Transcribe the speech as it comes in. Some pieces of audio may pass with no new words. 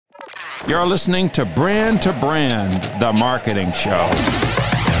You're listening to Brand, the marketing show.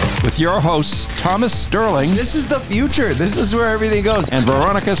 With your hosts, Thomas Sterling. This is the future. This is where everything goes. And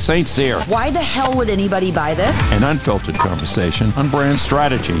Veronica St. Cyr. Why the hell would anybody buy this? An unfiltered conversation on brand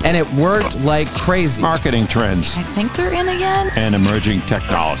strategy. And it worked like crazy. Marketing trends. I think they're in again. And emerging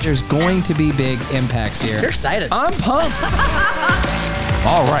technology. There's going to be big impacts here. You're excited. I'm pumped.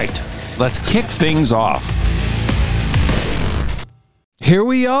 All right, let's kick things off. Here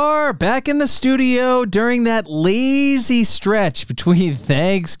we are, back in the studio during that lazy stretch between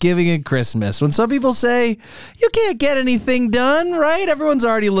Thanksgiving and Christmas, when some people say, you can't get anything done, right? Everyone's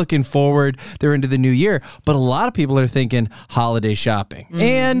already looking forward. They're into the new year. But a lot of people are thinking holiday shopping. Mm-hmm.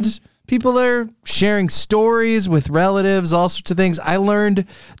 And people are sharing stories with relatives, all sorts of things. I learned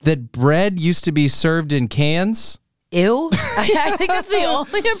that bread used to be served in cans. Ew. I think it's the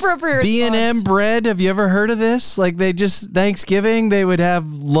only appropriate response. B&M bread. Have you ever heard of this? Like Thanksgiving, they would have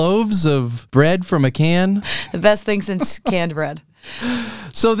loaves of bread from a can. The best thing since canned bread.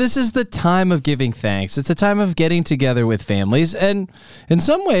 So this is the time of giving thanks. It's a time of getting together with families. And in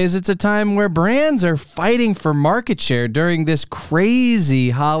some ways, it's a time where brands are fighting for market share during this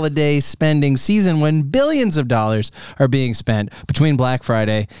crazy holiday spending season when billions of dollars are being spent between Black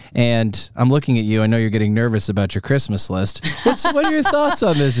Friday and I'm looking at you. I know you're getting nervous about your Christmas list. What are your thoughts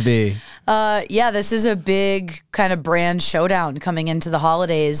on this, V? Yeah, this is a big kind of brand showdown coming into the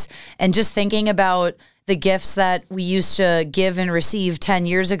holidays. And just thinking about the gifts that we used to give and receive 10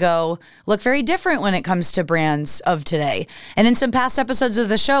 years ago look very different when it comes to brands of today. And in some past episodes of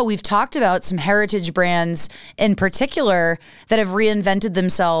the show, we've talked about some heritage brands in particular that have reinvented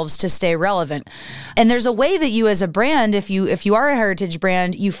themselves to stay relevant. And there's a way that you as a brand, if you are a heritage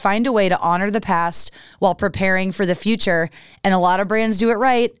brand, you find a way to honor the past while preparing for the future. And a lot of brands do it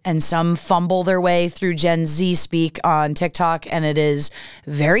right, and some fumble their way through Gen Z speak on TikTok, and it is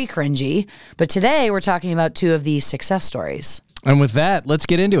very cringy. But today we're talking about two of these success stories. And with that, let's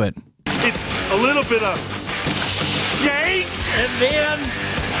get into it. It's a little bit of yay and then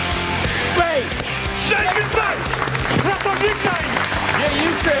wait, shake it back. That's what you came. Get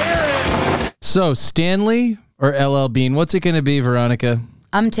used to hearing. So Stanley or LL Bean, what's it going to be, Veronica?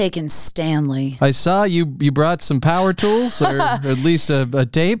 I'm taking Stanley. I saw you brought some power tools or at least a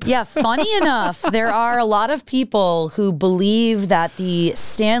tape. Yeah, funny enough, there are a lot of people who believe that the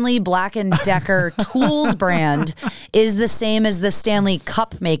Stanley Black & Decker tools brand is the same as the Stanley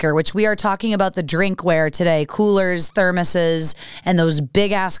cup maker, which we are talking about the drinkware today, coolers, thermoses, and those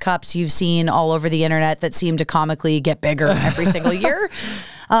big-ass cups you've seen all over the internet that seem to comically get bigger every single year.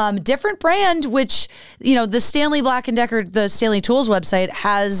 Different brand, which, the Stanley Black & Decker, the Stanley Tools website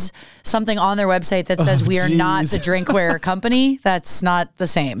has something on their website that says we are not the drinkware company. That's not the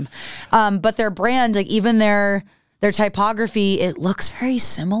same. But their brand, like even their typography, it looks very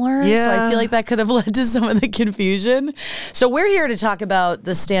similar. Yeah. So I feel like that could have led to some of the confusion. So we're here to talk about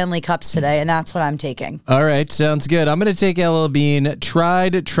the Stanley cups today, and that's what I'm taking. All right, sounds good. I'm going to take LL Bean,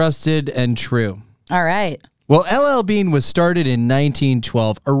 tried, trusted, and true. All right. Well, LL Bean was started in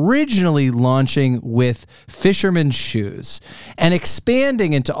 1912, originally launching with fisherman's shoes and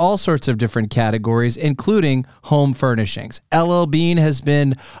expanding into all sorts of different categories, including home furnishings. LL Bean has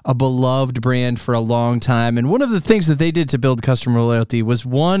been a beloved brand for a long time, and one of the things that they did to build customer loyalty was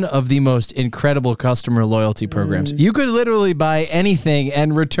one of the most incredible customer loyalty programs. You could literally buy anything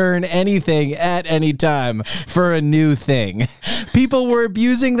and return anything at any time for a new thing. People were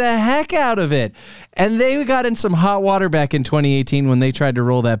abusing the heck out of it, and they got in some hot water back in 2018 when they tried to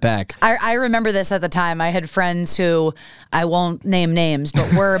roll that back. I remember this at the time. I had friends who, I won't name names,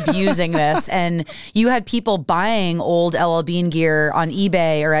 but were abusing this. And you had people buying old LL Bean gear on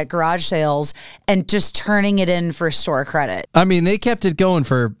eBay or at garage sales and just turning it in for store credit. I mean, they kept it going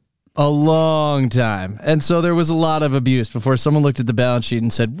for a long time. And so there was a lot of abuse before someone looked at the balance sheet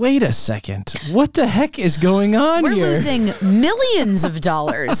and said, wait a second, what the heck is going on We're here? losing millions of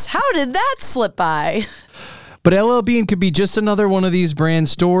dollars. How did that slip by? But LL Bean could be just another one of these brand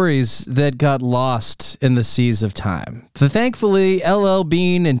stories that got lost in the seas of time. But thankfully, LL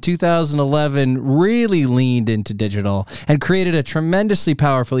Bean in 2011 really leaned into digital and created a tremendously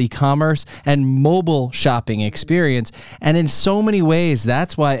powerful e-commerce and mobile shopping experience. And in so many ways,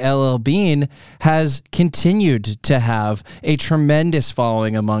 that's why LL Bean has continued to have a tremendous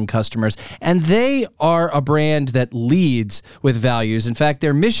following among customers. And they are a brand that leads with values. In fact,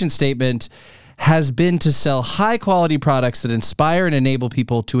 their mission statement has been to sell high-quality products that inspire and enable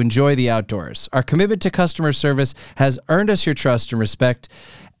people to enjoy the outdoors. Our commitment to customer service has earned us your trust and respect,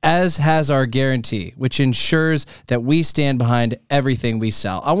 as has our guarantee, which ensures that we stand behind everything we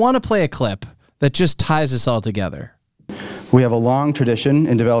sell. I want to play a clip that just ties this all together. We have a long tradition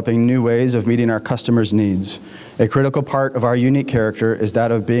in developing new ways of meeting our customers' needs. A critical part of our unique character is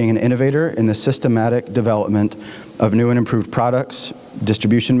that of being an innovator in the systematic development of new and improved products,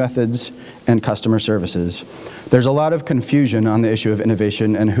 distribution methods, and customer services. There's a lot of confusion on the issue of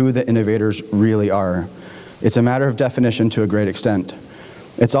innovation and who the innovators really are. It's a matter of definition to a great extent.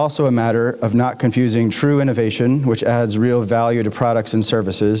 It's also a matter of not confusing true innovation, which adds real value to products and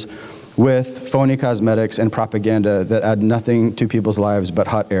services, with phony cosmetics and propaganda that add nothing to people's lives but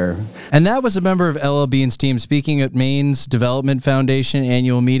hot air. And that was a member of LL Bean's team speaking at Maine's Development Foundation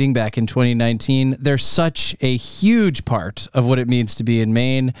annual meeting back in 2019. They're such a huge part of what it means to be in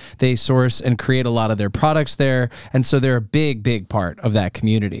Maine. They source and create a lot of their products there, and so they're a big, big part of that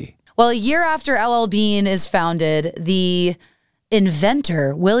community. Well, a year after LL Bean is founded, the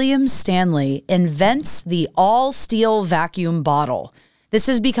inventor, William Stanley, invents the all-steel vacuum bottle. This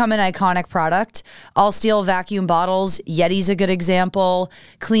has become an iconic product. All steel vacuum bottles, Yeti's a good example,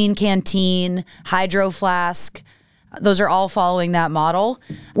 Clean Canteen, Hydro Flask. Those are all following that model.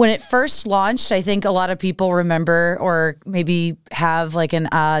 When it first launched, I think a lot of people remember or maybe have like an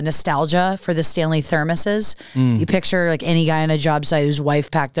nostalgia for the Stanley thermoses. You picture like any guy on a job site whose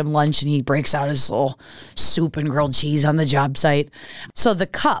wife packed him lunch and he breaks out his little soup and grilled cheese on the job site. So the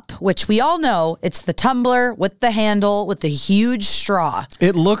cup, which we all know, it's the tumbler with the handle with the huge straw.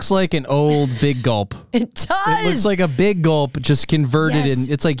 It looks like an old Big Gulp. It does. It looks like a Big Gulp just converted Yes.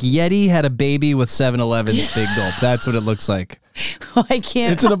 in. It's like Yeti had a baby with 7-Eleven's Big Gulp. That's what it looks like. I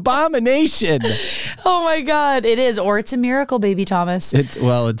can't. It's an abomination. Oh my God, it is. Or it's a miracle, baby Thomas. It's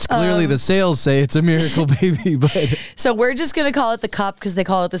clearly the sales say it's a miracle baby, but So we're just going to call it the cup because they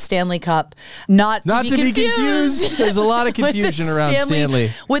call it the Stanley Cup. Not to be confused. There's a lot of with the confusion around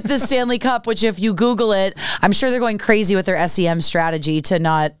Stanley. With the Stanley Cup, which if you Google it, I'm sure they're going crazy with their SEM strategy to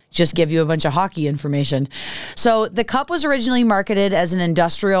not just give you a bunch of hockey information. So the cup was originally marketed as an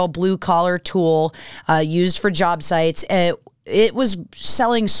industrial blue-collar tool used for job sites. It was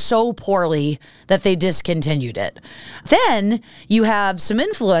selling so poorly that they discontinued it. Then you have some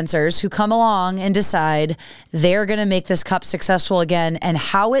influencers who come along and decide they're going to make this cup successful again. And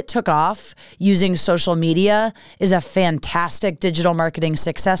how it took off using social media is a fantastic digital marketing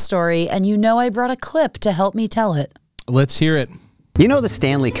success story. And you know I brought a clip to help me tell it. Let's hear it. You know the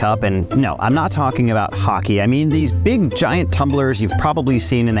Stanley Cup, and no, I'm not talking about hockey. I mean these big giant tumblers you've probably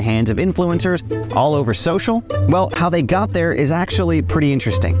seen in the hands of influencers all over social. Well, how they got there is actually pretty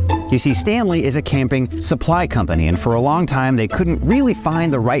interesting. You see, Stanley is a camping supply company, and for a long time they couldn't really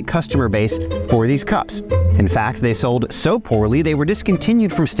find the right customer base for these cups. In fact, they sold so poorly they were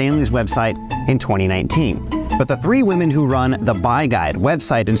discontinued from Stanley's website in 2019. But the three women who run the Buy Guide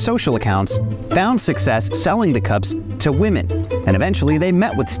website and social accounts found success selling the cups to women. And eventually they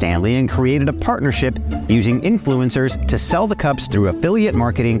met with Stanley and created a partnership using influencers to sell the cups through affiliate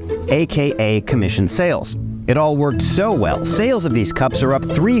marketing, aka commission sales. It all worked so well. Sales of these cups are up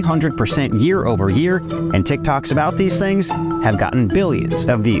 300% year over year, and TikToks about these things have gotten billions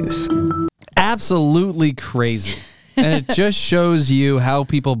of views. Absolutely crazy. And it just shows you how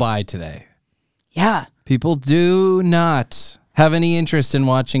people buy today. Yeah. People do not have any interest in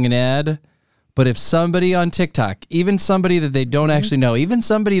watching an ad, but if somebody on TikTok, even somebody that they don't actually know, even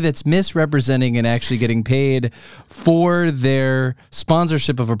somebody that's misrepresenting and actually getting paid for their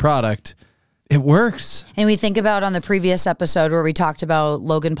sponsorship of a product, it works. And we think about on the previous episode where we talked about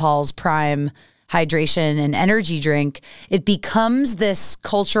Logan Paul's Prime hydration and energy drink, it becomes this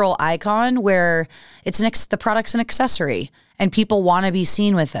cultural icon where it's the product's an accessory and people want to be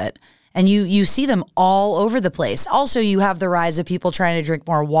seen with it. And you see them all over the place. Also, you have the rise of people trying to drink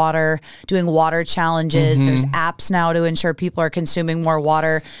more water, doing water challenges. There's apps now to ensure people are consuming more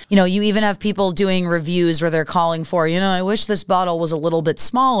water. You know, you even have people doing reviews where they're calling for, I wish this bottle was a little bit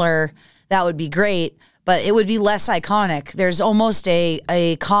smaller. That would be great, but it would be less iconic. There's almost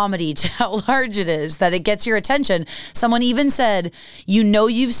a comedy to how large it is, that it gets your attention. Someone even said,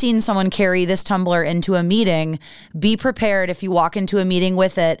 you've seen someone carry this tumbler into a meeting. Be prepared if you walk into a meeting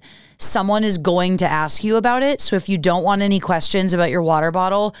with it. Someone is going to ask you about it. So if you don't want any questions about your water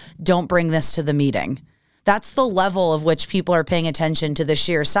bottle, don't bring this to the meeting. That's the level of which people are paying attention to the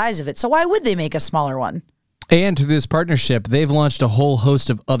sheer size of it. So why would they make a smaller one? And through this partnership, they've launched a whole host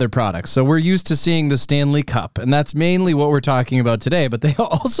of other products. So we're used to seeing the Stanley Cup, and that's mainly what we're talking about today. But they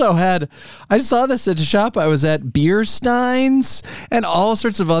also I saw this at a shop I was at, beer steins and all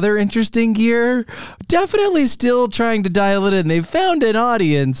sorts of other interesting gear. Definitely still trying to dial it in. They've found an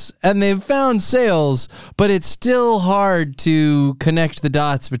audience and they've found sales, but it's still hard to connect the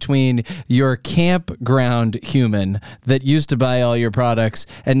dots between your campground human that used to buy all your products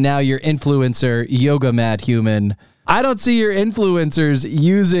and now your influencer yoga mat human. I don't see your influencers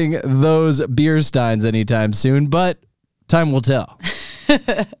using those beer steins anytime soon, but time will tell.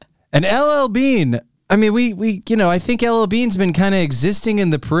 And LL Bean, I mean, I think LL Bean's been kind of existing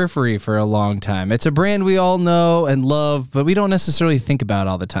in the periphery for a long time. It's a brand we all know and love, but we don't necessarily think about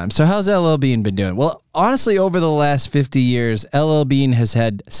all the time. So how's LL Bean been doing? Well, honestly, over the last 50 years, LL Bean has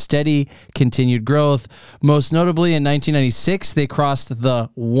had steady, continued growth. Most notably, in 1996, they crossed the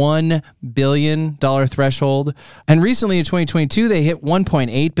 $1 billion threshold. And recently, in 2022, they hit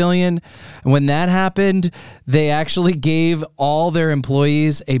 $1.8 billion. And when that happened, they actually gave all their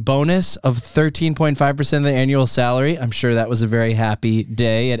employees a bonus of 13.5% of their annual salary. I'm sure that was a very happy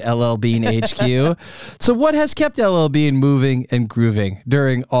day at LL Bean HQ. So what has kept LL Bean moving and grooving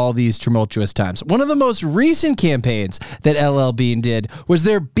during all these tumultuous times? One of the most recent campaigns that LL Bean did was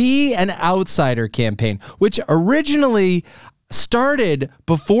their Be an Outsider campaign, which originally started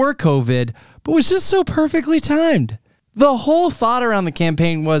before COVID, but was just so perfectly timed. The whole thought around the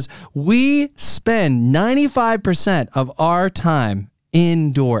campaign was we spend 95% of our time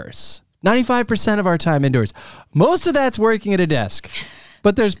indoors. 95% of our time indoors. Most of that's working at a desk.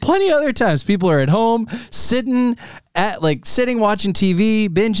 But there's plenty of other times people are at home, sitting, watching TV,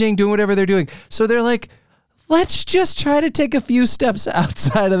 binging, doing whatever they're doing. So they're like, let's just try to take a few steps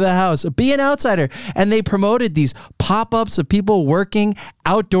outside of the house. Be an outsider. And they promoted these pop-ups of people working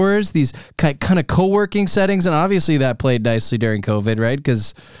outdoors, these kind of co-working settings. And obviously that played nicely during COVID, right?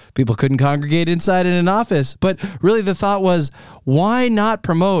 Because people couldn't congregate inside in an office. But really the thought was, why not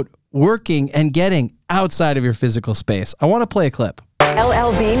promote working and getting outside of your physical space? I want to play a clip.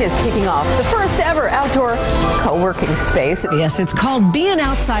 LL Bean is kicking off the first ever outdoor co-working space. Yes, it's called Be an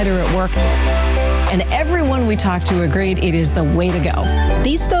Outsider at Work. And everyone we talked to agreed it is the way to go.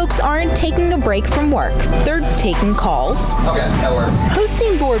 These folks aren't taking a break from work. They're taking calls. Okay, that works.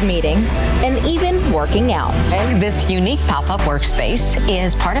 Hosting board meetings and even working out. This unique pop-up workspace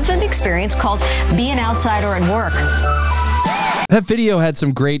is part of an experience called Be an Outsider at Work. That video had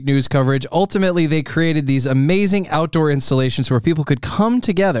some great news coverage. Ultimately, they created these amazing outdoor installations where people could come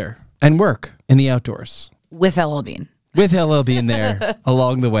together and work in the outdoors. With LL Bean. With LL Bean there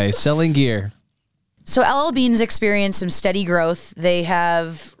along the way, selling gear. So LL Bean's experienced some steady growth. They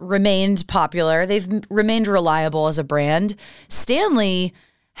have remained popular. They've remained reliable as a brand. Stanley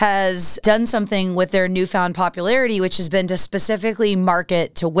has done something with their newfound popularity, which has been to specifically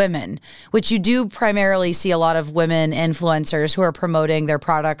market to women, which you do primarily see a lot of women influencers who are promoting their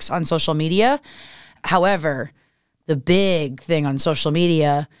products on social media. However, the big thing on social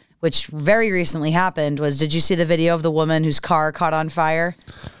media, which very recently happened, was, did you see the video of the woman whose car caught on fire?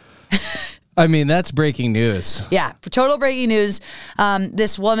 I mean, that's breaking news. Yeah, total breaking news.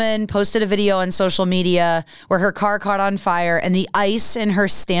 This woman posted a video on social media where her car caught on fire and the ice in her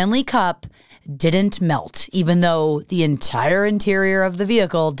Stanley cup didn't melt, even though the entire interior of the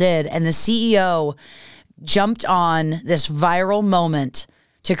vehicle did. And the CEO jumped on this viral moment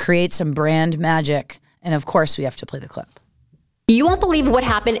to create some brand magic. And of course, we have to play the clip. You won't believe what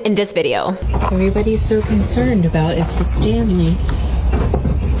happened in this video. Everybody's so concerned about if the Stanley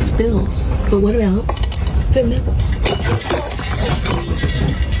spills, but what about the milk?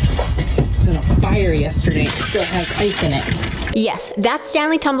 It was in a fire yesterday. It still has ice in it. Yes, that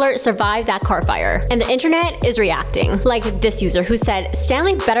Stanley tumbler survived that car fire, and the internet is reacting. Like this user who said,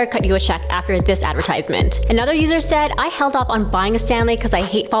 Stanley better cut you a check after this advertisement. Another user said, I held off on buying a Stanley because I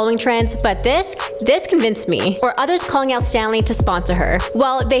hate following trends, but this convinced me. Or others calling out Stanley to sponsor her.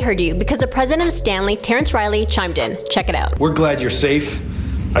 Well, they heard you, because the president of Stanley, Terrence Riley, chimed in. Check it out. We're glad you're safe.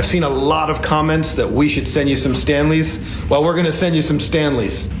 I've seen a lot of comments that we should send you some Stanleys. Well, we're going to send you some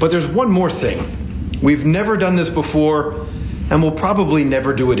Stanleys. But there's one more thing. We've never done this before, and we'll probably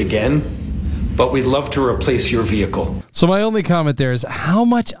never do it again. But we'd love to replace your vehicle. So my only comment there is, how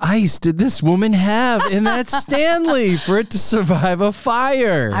much ice did this woman have in that Stanley for it to survive a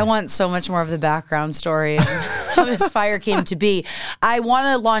fire? I want so much more of the background story of how this fire came to be. I want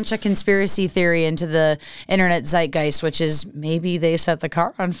to launch a conspiracy theory into the internet zeitgeist, which is maybe they set the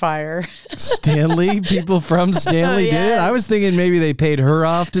car on fire. Stanley? People from Stanley did it? I was thinking maybe they paid her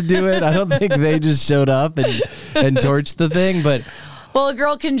off to do it. I don't think they just showed up and torched the thing, but... Well, a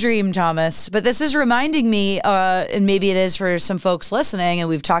girl can dream, Thomas. But this is reminding me, and maybe it is for some folks listening, and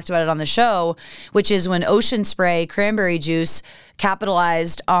we've talked about it on the show, which is when Ocean Spray cranberry juice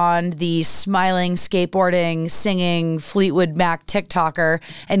capitalized on the smiling, skateboarding, singing Fleetwood Mac TikToker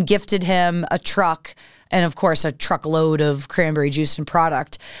and gifted him a truck. And of course, a truckload of cranberry juice and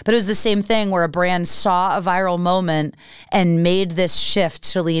product. But it was the same thing where a brand saw a viral moment and made this shift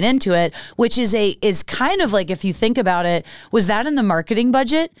to lean into it, which is kind of like, if you think about it, was that in the marketing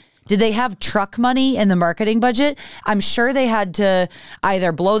budget? Did they have truck money in the marketing budget? I'm sure they had to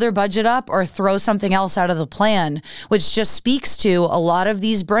either blow their budget up or throw something else out of the plan, which just speaks to a lot of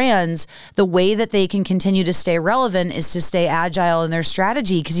these brands. The way that they can continue to stay relevant is to stay agile in their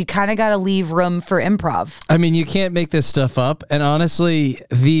strategy, because you kind of got to leave room for improv. I mean, you can't make this stuff up. And honestly,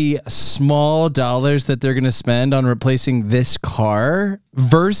 the small dollars that they're going to spend on replacing this car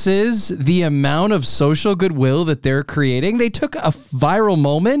versus the amount of social goodwill that they're creating. They took a viral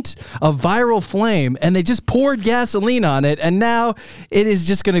moment, a viral flame, and they just poured gasoline on it, and now it is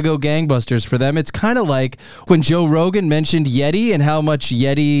just going to go gangbusters for them. It's kind of like when Joe Rogan mentioned Yeti and how much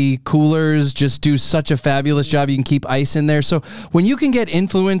Yeti coolers just do such a fabulous job. You can keep ice in there. So when you can get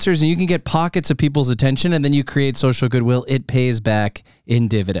influencers and you can get pockets of people's attention and then you create social goodwill, it pays back in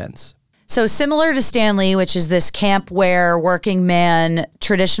dividends. So similar to Stanley, which is this camp wear, working man,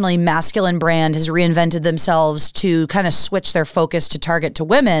 traditionally masculine brand, has reinvented themselves to kind of switch their focus to target to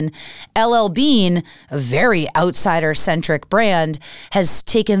women, LL Bean, a very outsider-centric brand, has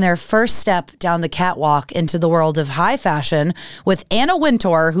taken their first step down the catwalk into the world of high fashion with Anna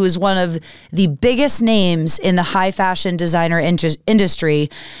Wintour, who is one of the biggest names in the high fashion designer industry,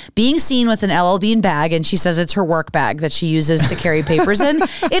 being seen with an LL Bean bag, and she says it's her work bag that she uses to carry papers in.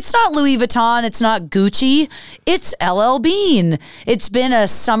 It's not Louis Vuitton, it's not Gucci, it's LL Bean. It's been a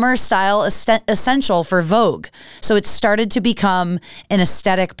summer style essential for Vogue. So it's started to become an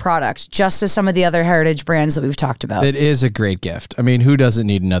aesthetic product, just as some of the other heritage brands that we've talked about. It is a great gift. I mean, who doesn't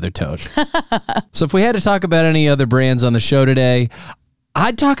need another tote? So if we had to talk about any other brands on the show today,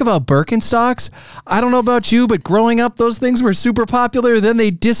 I'd talk about Birkenstocks. I don't know about you, but growing up, those things were super popular. Then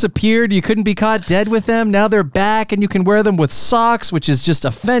they disappeared. You couldn't be caught dead with them. Now they're back, and you can wear them with socks, which is just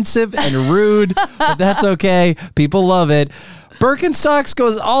offensive and rude, but that's okay. People love it. Birkenstocks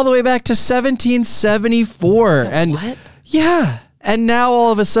goes all the way back to 1774. And what? Yeah. And now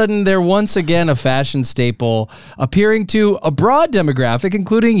all of a sudden, they're once again a fashion staple, appearing to a broad demographic,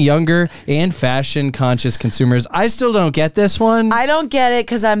 including younger and fashion-conscious consumers. I still don't get this one. I don't get it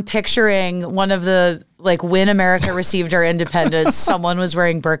because I'm picturing one of the, like, when America received our independence, someone was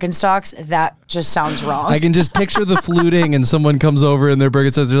wearing Birkenstocks. That just sounds wrong. I can just picture the fluting and someone comes over in their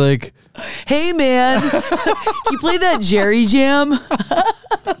Birkenstocks. They're like, hey, man, can you play that Jerry Jam?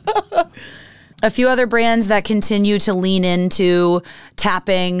 A few other brands that continue to lean into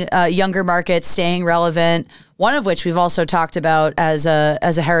tapping younger markets, staying relevant, one of which we've also talked about as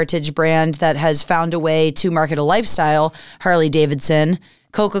a heritage brand that has found a way to market a lifestyle, Harley-Davidson.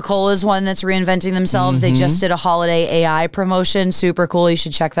 Coca-Cola is one that's reinventing themselves. They just did a holiday AI promotion. Super cool. You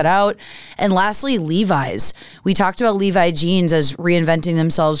should check that out. And lastly, Levi's. We talked about Levi jeans as reinventing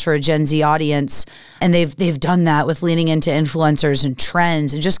themselves for a Gen Z audience. And they've done that with leaning into influencers and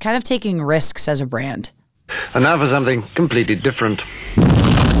trends and just kind of taking risks as a brand. And now for something completely different.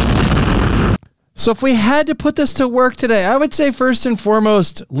 So if we had to put this to work today, I would say first and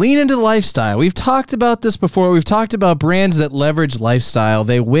foremost, lean into lifestyle. We've talked about this before. We've talked about brands that leverage lifestyle.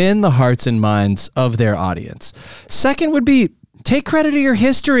 They win the hearts and minds of their audience. Second would be take credit of your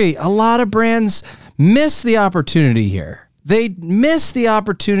history. A lot of brands miss the opportunity here. They miss the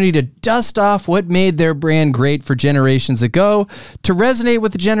opportunity to dust off what made their brand great for generations ago to resonate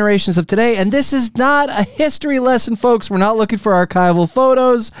with the generations of today. And this is not a history lesson, folks. We're not looking for archival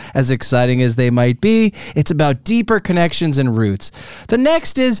photos, as exciting as they might be. It's about deeper connections and roots. The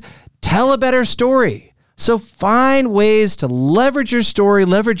next is tell a better story. So find ways to leverage your story,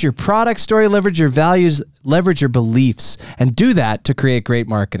 leverage your product story, leverage your values, leverage your beliefs, and do that to create great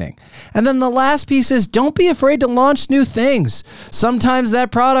marketing. And then the last piece is don't be afraid to launch new things. Sometimes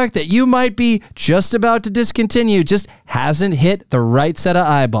that product that you might be just about to discontinue just hasn't hit the right set of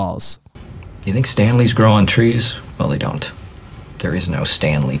eyeballs. You think Stanleys grow on trees? Well, they don't. There is no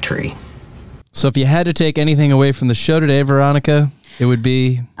Stanley tree. So if you had to take anything away from the show today, Veronica, it would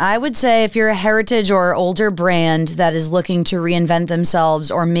be? I would say if you're a heritage or older brand that is looking to reinvent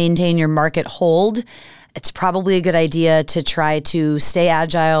themselves or maintain your market hold, it's probably a good idea to try to stay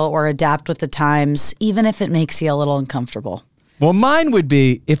agile or adapt with the times, even if it makes you a little uncomfortable. Well, mine would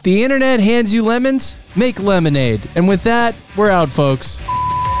be, if the internet hands you lemons, make lemonade. And with that, we're out, folks.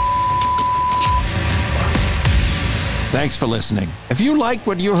 Thanks for listening. If you liked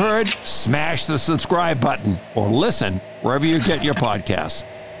what you heard, smash the subscribe button or listen wherever you get your podcasts.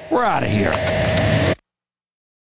 We're out of here.